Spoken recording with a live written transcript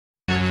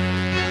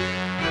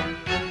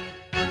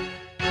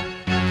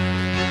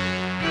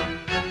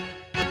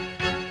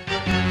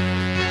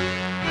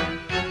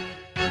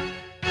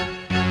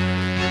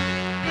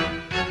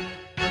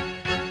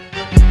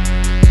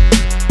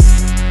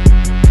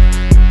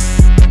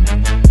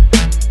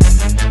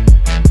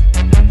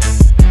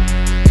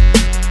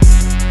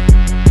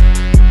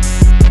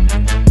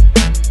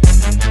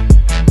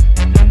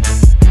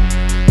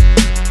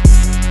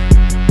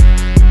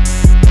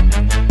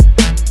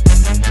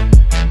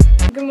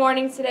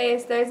morning. Today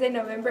is Thursday,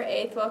 November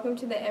 8th. Welcome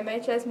to the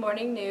MHS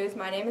Morning News.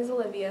 My name is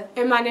Olivia.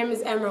 And my name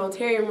is Emerald.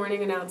 Here are your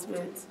morning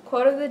announcements.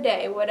 Quote of the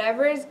day,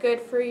 whatever is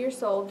good for your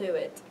soul, do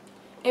it.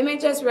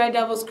 MHS Red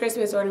Devils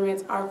Christmas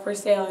ornaments are for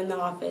sale in the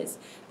office.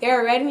 They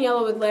are red and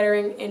yellow with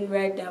lettering in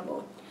Red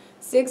Devil.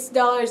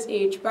 $6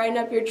 each. Brighten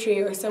up your tree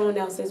or someone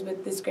else's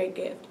with this great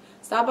gift.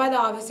 Stop by the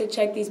office to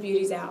check these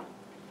beauties out.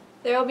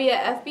 There will be a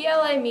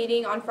FBLA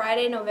meeting on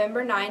Friday,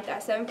 November 9th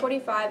at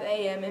 7:45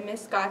 a.m. in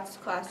Ms. Scott's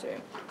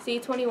classroom.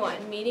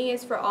 C21. Meeting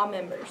is for all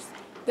members.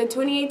 The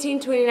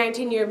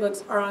 2018-2019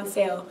 yearbooks are on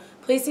sale.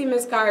 Please see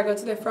Ms. Scott or go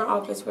to the front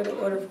office for the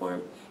order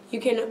form.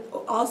 You can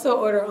also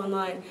order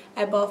online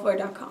at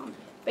balfour.com.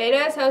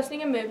 Beta is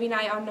hosting a movie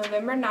night on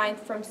November 9th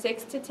from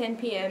 6 to 10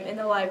 p.m. in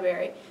the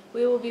library.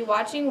 We will be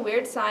watching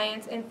Weird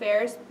Science and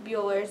Ferris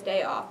Bueller's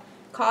Day Off.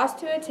 Cost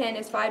to attend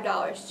is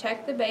 $5.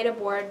 Check the Beta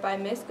board by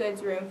Miss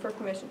Good's room for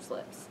permission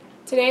slips.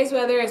 Today's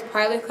weather is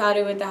partly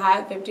cloudy with a high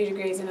of 50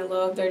 degrees and a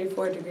low of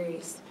 34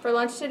 degrees. For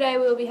lunch today,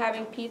 we will be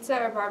having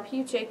pizza or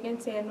barbecue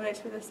chicken sandwich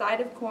with a side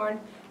of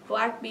corn,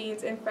 black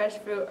beans, and fresh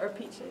fruit or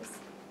peaches.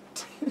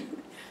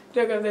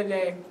 Joke of the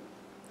day.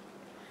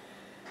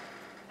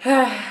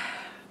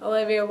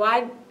 Olivia,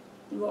 why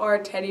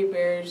are teddy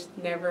bears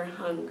never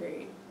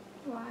hungry?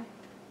 Why?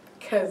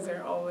 Because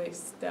they're always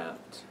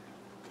stuffed.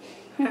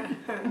 Now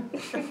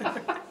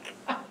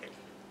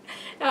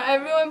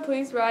everyone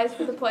please rise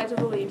for the Pledge of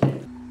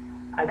Allegiance.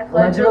 I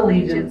pledge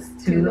allegiance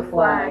to the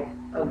flag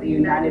of the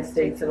United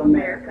States of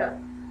America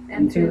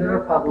and to the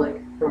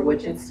republic for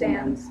which it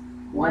stands,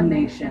 one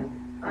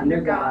nation,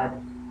 under God,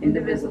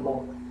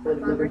 indivisible,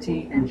 with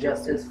liberty and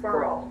justice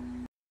for all.